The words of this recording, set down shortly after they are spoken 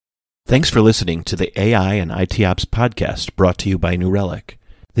Thanks for listening to the AI and IT Ops podcast brought to you by New Relic.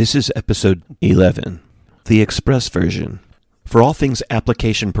 This is episode 11, the Express version. For all things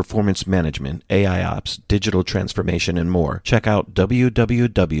application performance management, AI Ops, digital transformation, and more, check out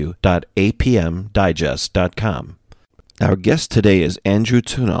www.apmdigest.com. Our guest today is Andrew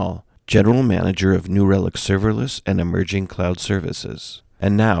Tunall, General Manager of New Relic Serverless and Emerging Cloud Services.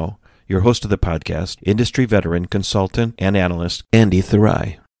 And now, your host of the podcast, industry veteran, consultant, and analyst, Andy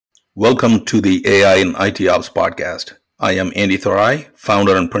Thurai. Welcome to the AI and IT Ops podcast. I am Andy Thurai,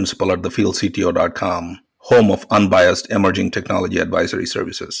 founder and principal at thefieldcto.com, home of unbiased emerging technology advisory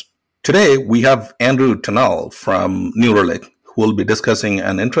services. Today, we have Andrew Tunall from New Relic, who will be discussing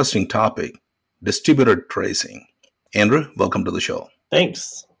an interesting topic, distributed tracing. Andrew, welcome to the show.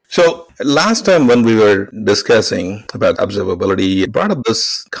 Thanks. So last time when we were discussing about observability, it brought up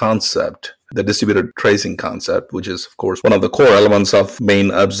this concept, the distributed tracing concept, which is, of course, one of the core elements of main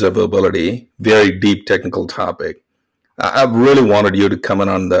observability, very deep technical topic. I really wanted you to come in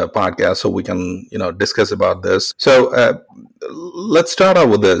on the podcast so we can, discuss about this. So let's start out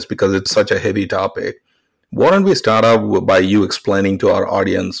with this because it's such a heavy topic. Why don't we start out by you explaining to our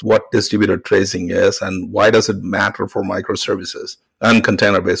audience what distributed tracing is and why does it matter for microservices and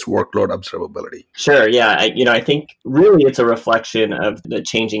container-based workload observability? Sure. Yeah. I think really it's a reflection of the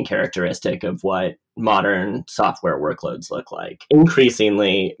changing characteristic of what modern software workloads look like.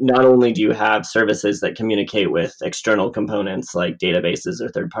 Increasingly, not only do you have services that communicate with external components like databases or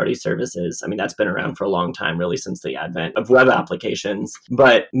third-party services. I mean, that's been around for a long time, really since the advent of web applications.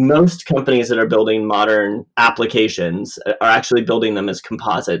 But most companies that are building modern applications are actually building them as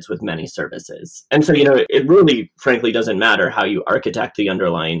composites with many services. And so, it really, frankly, doesn't matter how you architect the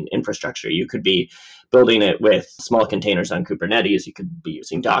underlying infrastructure. You could be building it with small containers on Kubernetes. You could be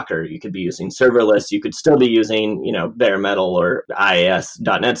using Docker. You could be using serverless. You could still be using, bare metal or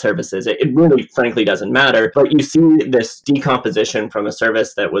IaaS.NET services. It really, frankly, doesn't matter. But you see this decomposition from a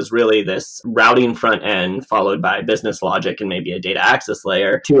service that was really this routing front end followed by business logic and maybe a data access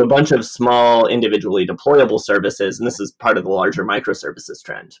layer to a bunch of small individually deployable services. And this is part of the larger microservices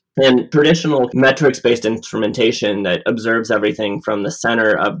trend. And traditional metrics-based instrumentation that observes everything from the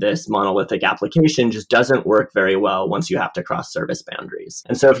center of this monolithic application just doesn't work very well once you have to cross service boundaries.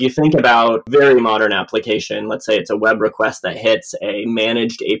 And so if you think about very modern application, let's say it's a web request that hits a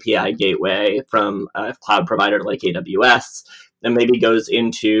managed API gateway from a cloud provider like AWS, and maybe goes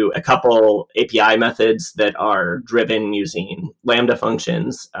into a couple API methods that are driven using Lambda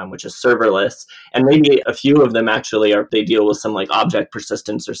functions, which is serverless. And maybe a few of them actually they deal with some like object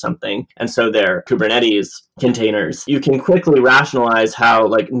persistence or something. And so they're Kubernetes containers. You can quickly rationalize how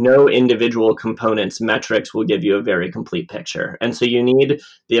no individual component's metrics will give you a very complete picture. And so you need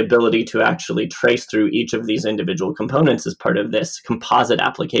the ability to actually trace through each of these individual components as part of this composite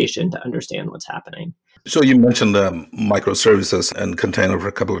application to understand what's happening. So you mentioned microservices and container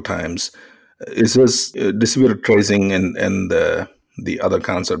a couple of times. Is this distributed tracing and the other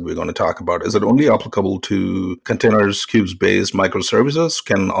concept we're going to talk about, is it only applicable to containers, kubes-based microservices?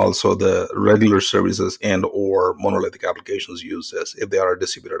 Can also the regular services and or monolithic applications use this if they are a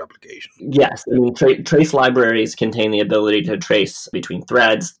distributed application? Yes. I mean, trace libraries contain the ability to trace between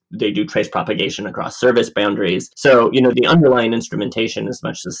threads. They do trace propagation across service boundaries. So, the underlying instrumentation is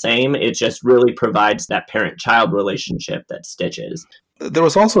much the same. It just really provides that parent-child relationship that stitches. There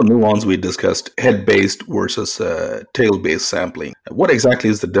was also nuance we discussed, head-based versus tail-based sampling. What exactly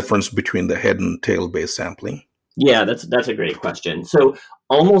is the difference between the head and tail-based sampling? Yeah, that's a great question. So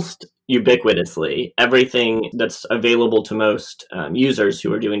almost ubiquitously, everything that's available to most users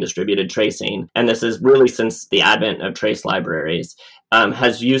who are doing distributed tracing, and this is really since the advent of trace libraries,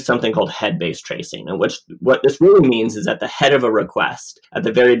 has used something called head-based tracing. And what this really means is at the head of a request, at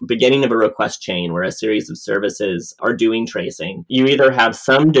the very beginning of a request chain where a series of services are doing tracing, you either have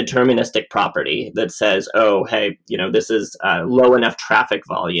some deterministic property that says, oh, hey, this is low enough traffic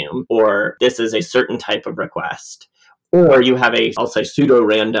volume, or this is a certain type of request. Or you have I'll say,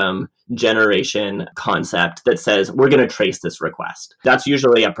 pseudo-random generation concept that says, we're going to trace this request. That's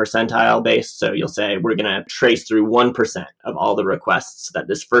usually a percentile based. So you'll say, we're going to trace through 1% of all the requests that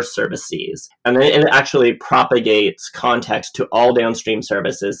this first service sees. And then it actually propagates context to all downstream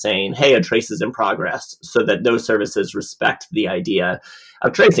services saying, hey, a trace is in progress, so that those services respect the idea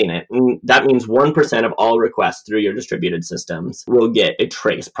of tracing it. And that means 1% of all requests through your distributed systems will get a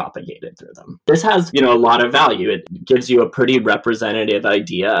trace propagated through them. This has, a lot of value. It gives you a pretty representative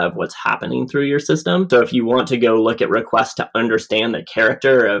idea of what's happening through your system. So if you want to go look at requests to understand the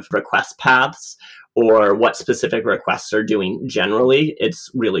character of request paths, or what specific requests are doing generally, it's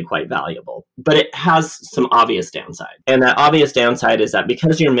really quite valuable. But it has some obvious downside. And that obvious downside is that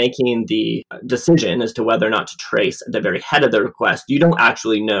because you're making the decision as to whether or not to trace at the very head of the request, you don't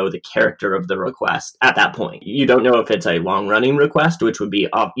actually know the character of the request at that point. You don't know if it's a long-running request, which would be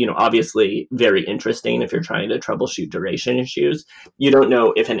obviously very interesting if you're trying to troubleshoot duration issues. You don't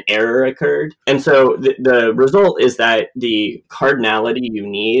know if an error occurred. And so the result is that the cardinality you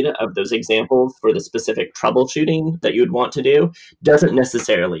need of those examples for the specific troubleshooting that you would want to do doesn't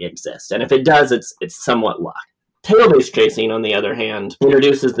necessarily exist. And if it does, it's somewhat luck. Tail-based tracing, on the other hand,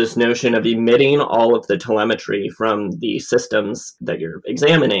 introduces this notion of emitting all of the telemetry from the systems that you're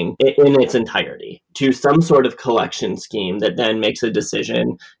examining in its entirety to some sort of collection scheme that then makes a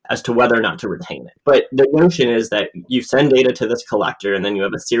decision as to whether or not to retain it. But the notion is that you send data to this collector, and then you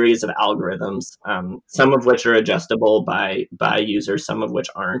have a series of algorithms, some of which are adjustable by users, some of which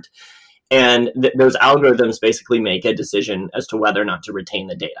aren't. And those algorithms basically make a decision as to whether or not to retain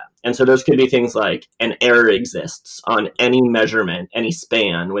the data. And so those could be things like an error exists on any measurement, any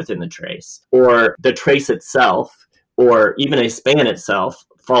span within the trace, or the trace itself, or even a span itself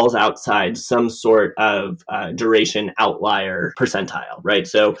falls outside some sort of duration outlier percentile, right?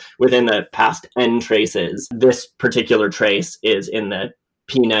 So within the past n traces, this particular trace is in the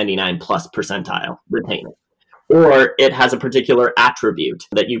P99 plus percentile, retain it. Or it has a particular attribute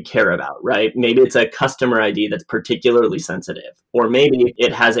that you care about, right? Maybe it's a customer ID that's particularly sensitive. Or maybe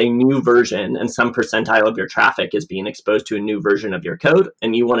it has a new version and some percentile of your traffic is being exposed to a new version of your code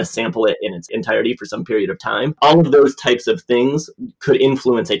and you want to sample it in its entirety for some period of time. All of those types of things could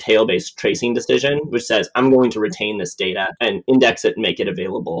influence a tail-based tracing decision, which says, I'm going to retain this data and index it and make it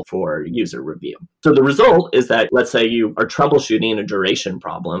available for user review. So the result is that, let's say you are troubleshooting a duration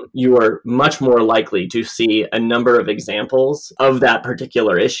problem, you are much more likely to see a number of examples of that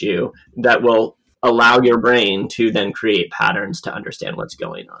particular issue that will allow your brain to then create patterns to understand what's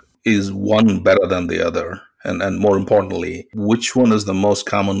going on. Is one better than the other? And more importantly, which one is the most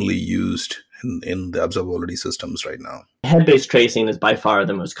commonly used in the observability systems right now? Head-based tracing is by far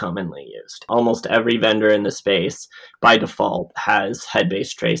the most commonly used. Almost every vendor in the space, by default, has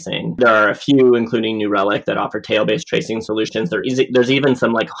head-based tracing. There are a few, including New Relic, that offer tail-based tracing solutions. There's even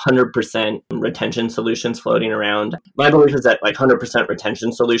some 100% retention solutions floating around. My belief is that 100%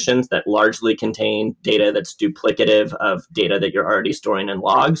 retention solutions that largely contain data that's duplicative of data that you're already storing in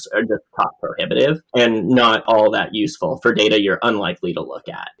logs are just cost prohibitive and not all that useful for data you're unlikely to look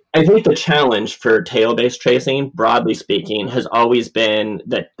at. I think the challenge for tail-based tracing, broadly speaking, has always been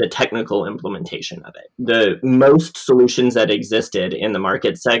the technical implementation of it. The most solutions that existed in the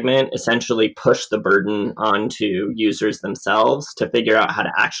market segment essentially pushed the burden onto users themselves to figure out how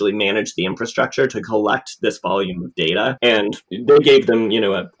to actually manage the infrastructure to collect this volume of data. And they gave them,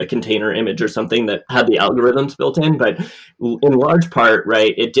 a container image or something that had the algorithms built in, but in large part,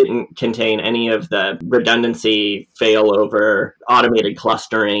 right, it didn't contain any of the redundancy, failover, automated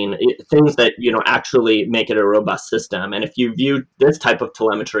clustering, things that actually make it a robust system. And if you view this type of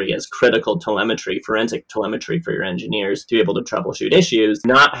telemetry as critical telemetry, forensic telemetry for your engineers to be able to troubleshoot issues,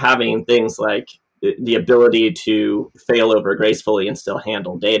 not having things like the ability to fail over gracefully and still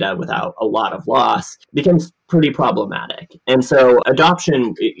handle data without a lot of loss becomes pretty problematic. And so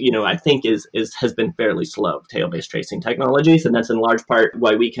adoption, I think has been fairly slow of tail-based tracing technologies, and that's in large part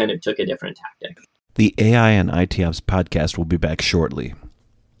why we kind of took a different tactic. The AI and ITOps podcast will be back shortly.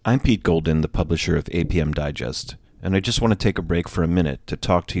 I'm Pete Golden, the publisher of APM Digest, and I just want to take a break for a minute to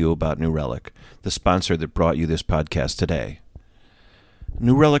talk to you about New Relic, the sponsor that brought you this podcast today.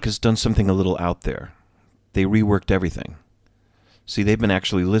 New Relic has done something a little out there. They reworked everything. See, they've been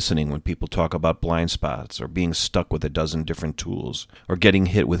actually listening when people talk about blind spots or being stuck with a dozen different tools or getting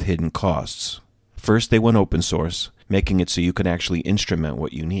hit with hidden costs. First, they went open source, making it so you can actually instrument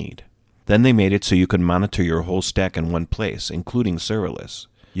what you need. Then they made it so you can monitor your whole stack in one place, including serverless.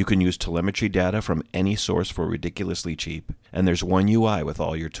 You can use telemetry data from any source for ridiculously cheap, and there's one UI with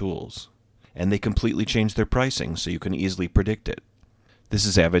all your tools. And they completely changed their pricing so you can easily predict it. This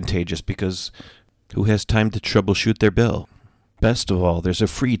is advantageous because who has time to troubleshoot their bill? Best of all, there's a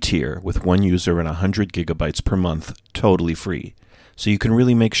free tier with one user and 100 gigabytes per month, totally free, so you can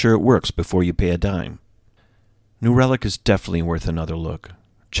really make sure it works before you pay a dime. New Relic is definitely worth another look.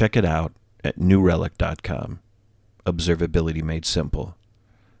 Check it out at newrelic.com. Observability made simple.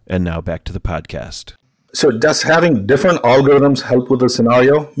 And now back to the podcast. So does having different algorithms help with the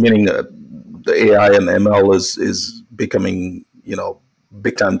scenario? Meaning the AI and ML is becoming,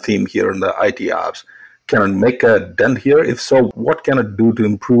 big time theme here in the IT ops. Can it make a dent here? If so, what can it do to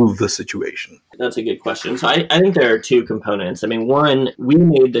improve the situation? That's a good question. So I think there are two components. I mean, one, we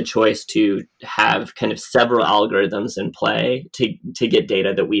made the choice to have kind of several algorithms in play to get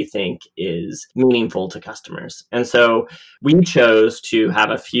data that we think is meaningful to customers. And so we chose to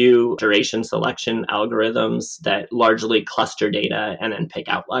have a few duration selection algorithms that largely cluster data and then pick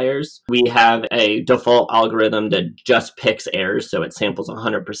outliers. We have a default algorithm that just picks errors, so it samples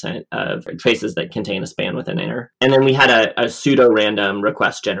 100% of traces that contain a span with an error. And then we had a pseudo-random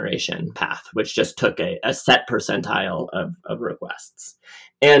request generation path, which just took a set percentile of requests.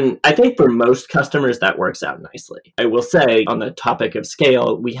 And I think for most customers, that works out nicely. I will say, on the topic of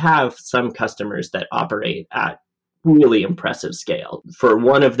scale, we have some customers that operate at really impressive scale. For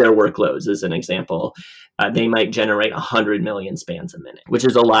one of their workloads, as an example, they might generate 100 million spans a minute, which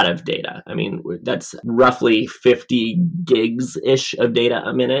is a lot of data. I mean, that's roughly 50 gigs-ish of data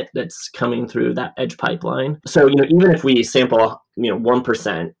a minute that's coming through that edge pipeline. So, even if we sample,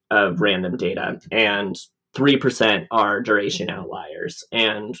 1% of random data and 3% are duration outliers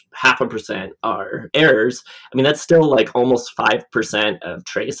and 0.5% are errors, I mean, that's still like almost 5% of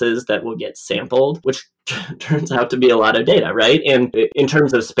traces that will get sampled, which turns out to be a lot of data, right? And in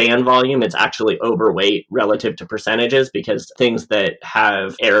terms of span volume, it's actually overweight relative to percentages, because things that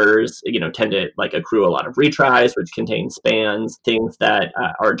have errors, tend to like accrue a lot of retries, which contain spans. Things that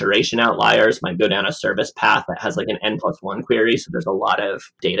are duration outliers might go down a service path that has like an n+1 query. So there's a lot of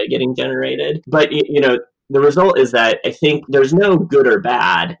data getting generated. But, the result is that I think there's no good or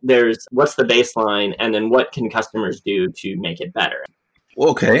bad. There's what's the baseline, and then what can customers do to make it better.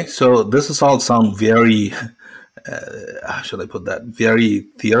 Okay, so this is all sound very, how should I put that, very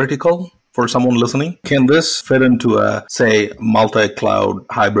theoretical for someone listening. Can this fit into a, say, multi-cloud,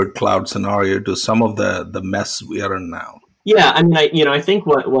 hybrid cloud scenario to some of the mess we are in now? Yeah, I mean, I think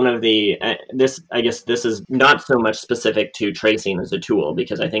one of the this is not so much specific to tracing as a tool,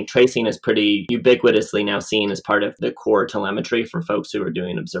 because I think tracing is pretty ubiquitously now seen as part of the core telemetry for folks who are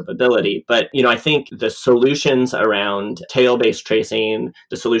doing observability. But I think the solutions around tail-based tracing,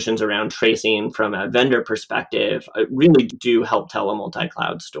 the solutions around tracing from a vendor perspective, really do help tell a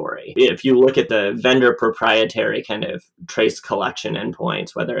multi-cloud story. If you look at the vendor proprietary kind of trace collection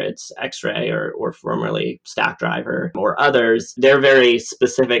endpoints, whether it's X-Ray or formerly Stackdriver or others, they're very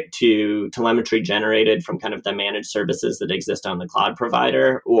specific to telemetry generated from kind of the managed services that exist on the cloud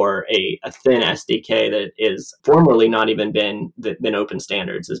provider, or a thin SDK that is formerly not even been open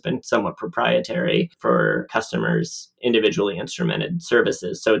standards, has been somewhat proprietary for customers' individually instrumented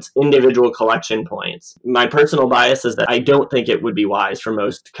services. So it's individual collection points. My personal bias is that I don't think it would be wise for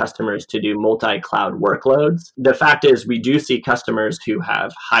most customers to do multi-cloud workloads. The fact is, we do see customers who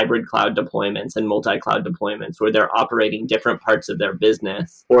have hybrid cloud deployments and multi-cloud deployments where they're operating different parts of their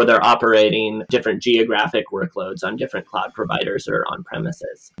business, or they're operating different geographic workloads on different cloud providers or on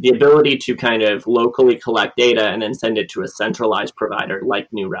premises. The ability to kind of locally collect data and then send it to a centralized provider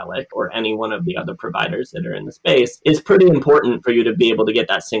like New Relic or any one of the other providers that are in the space is pretty important for you to be able to get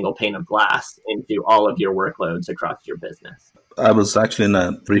that single pane of glass into all of your workloads across your business. I was actually in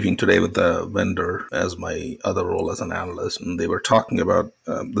a briefing today with a vendor as my other role as an analyst, and they were talking about,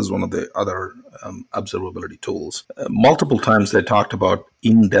 this is one of the other observability tools. Multiple times they talked about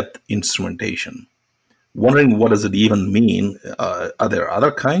in-depth instrumentation. Wondering, what does it even mean? Are there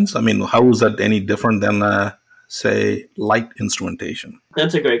other kinds? I mean, how is that any different than, say, light instrumentation?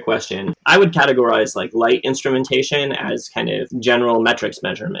 That's a great question. I would categorize like light instrumentation as kind of general metrics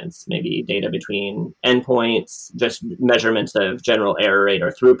measurements, maybe data between endpoints, just measurements of general error rate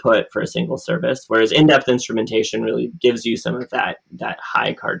or throughput for a single service, whereas in-depth instrumentation really gives you some of that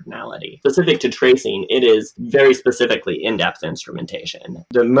high cardinality. Specific to tracing, it is very specifically in-depth instrumentation.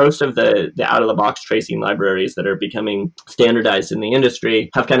 Most of the out-of-the-box tracing libraries that are becoming standardized in the industry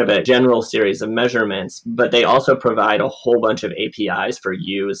have kind of a general series of measurements, but they also provide a whole bunch of APIs for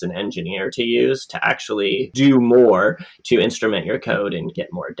you as an engineer to use to actually do more to instrument your code and get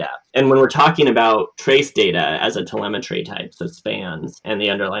more depth. And when we're talking about trace data as a telemetry type, so spans and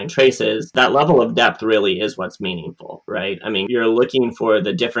the underlying traces, that level of depth really is what's meaningful, right? I mean, you're looking for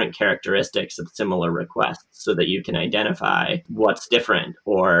the different characteristics of similar requests so that you can identify what's different,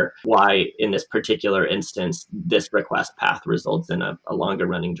 or why in this particular instance, this request path results in a longer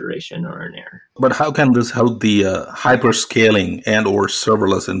running duration or an error. But how can this help the hyperscaling and or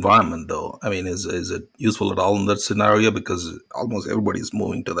serverless environment, though? I mean, is it useful at all in that scenario? Because almost everybody's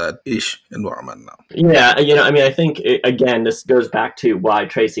moving to that ish environment now. Yeah, I think, again, this goes back to why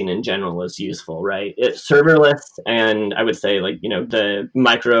tracing in general is useful, right? It's serverless, and I would say, the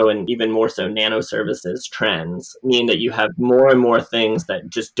micro and even more so nano services trends mean that you have more and more things that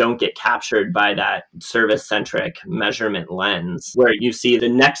just don't get captured by that service-centric measurement lens, where you see the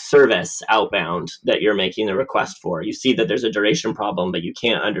next service outbound that you're making the request for. You see that there's a duration problem, but you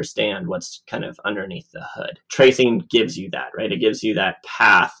can't understand what's kind of underneath the hood. Tracing gives you that, right? It gives you that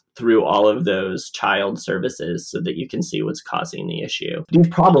path through all of those child services so that you can see what's causing the issue. These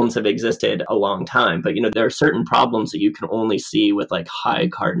problems have existed a long time, but there are certain problems that you can only see with high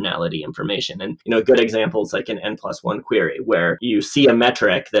cardinality information. And good examples like an N+1 query, where you see a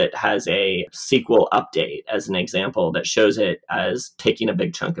metric that has a SQL update as an example that shows it as taking a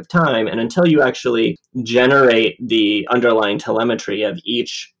big chunk of time. And until you actually generate the underlying telemetry of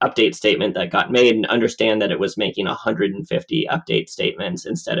each update statement that got made and understand that it was making 150 update statements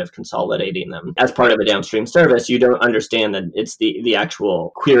instead of consolidating them as part of a downstream service, you don't understand that it's the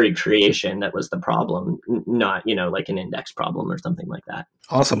actual query creation that was the problem, not, like an index problem or something like that.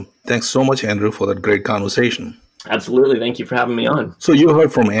 Awesome. Thanks so much, Andrew, for that great conversation. Absolutely. Thank you for having me on. So you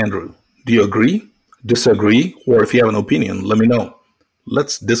heard from Andrew. Do you agree, disagree, or if you have an opinion, let me know.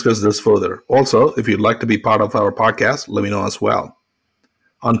 Let's discuss this further. Also, if you'd like to be part of our podcast, let me know as well.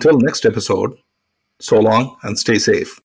 Until next episode, so long and stay safe.